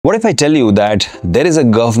What if I tell you that there is a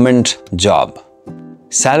government job,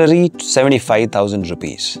 salary 75,000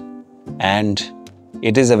 rupees, and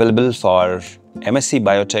it is available for MSc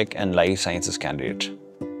Biotech and Life Sciences candidate?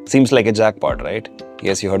 Seems like a jackpot, right?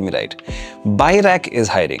 Yes, you heard me right. Biotech is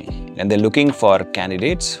hiring and they're looking for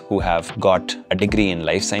candidates who have got a degree in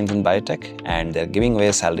Life Science and Biotech, and they're giving away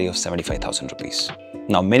a salary of 75,000 rupees.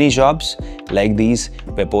 Now, many jobs like these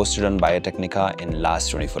were posted on Biotecnika in last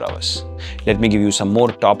 24 hours. Let me give you some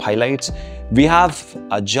more top highlights. We have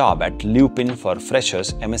a job at Lupin for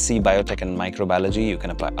freshers, MSc Biotech and Microbiology. You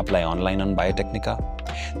can apply online on Biotecnika.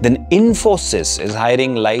 Then Infosys is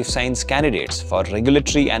hiring life science candidates for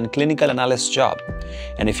regulatory and clinical analyst job.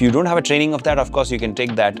 And if you don't have a training of that, of course, you can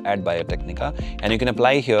take that at Biotecnika and you can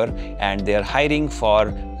apply here, and they are hiring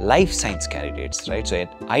for life science candidates, right? So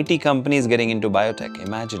IT companies getting into biotech,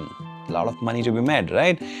 imagine, a lot of money to be made,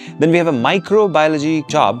 right? Then we have a microbiology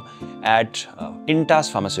job at Intas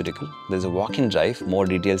Pharmaceutical. There's a walk-in drive. More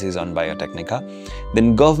details is on Biotecnika.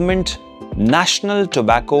 Then Government National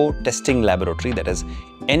Tobacco Testing Laboratory, that is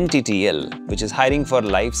NTTL, which is hiring for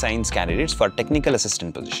life science candidates for technical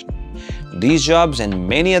assistant position. These jobs and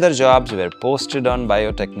many other jobs were posted on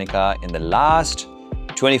Biotecnika in the last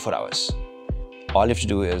 24 hours. All you have to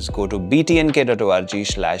do is go to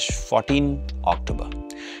btnk.org/14October.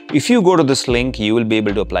 If you go to this link, you will be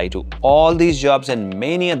able to apply to all these jobs and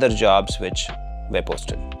many other jobs which were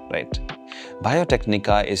posted, right?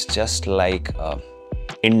 Biotecnika is just like a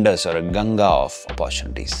Indus or a Ganga of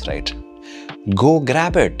opportunities, right? Go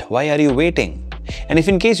grab it. Why are you waiting? And if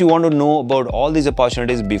in case you want to know about all these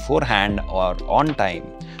opportunities beforehand or on time,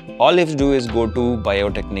 all you have to do is go to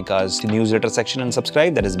Biotechnika's newsletter section and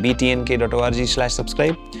subscribe. That is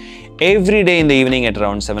btnk.org/subscribe. Every day in the evening at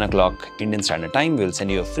around 7 o'clock Indian Standard Time, we will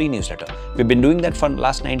send you a free newsletter. We've been doing that for the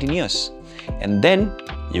last 19 years. And then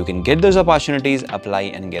you can get those opportunities, apply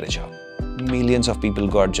and get a job. Millions of people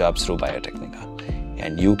got jobs through Biotecnika.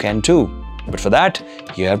 And you can too. But for that,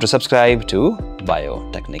 you have to subscribe to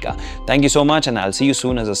Biotecnika. Thank you so much, and I'll see you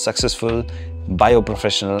soon as a successful bio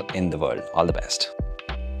professional in the world. All the best.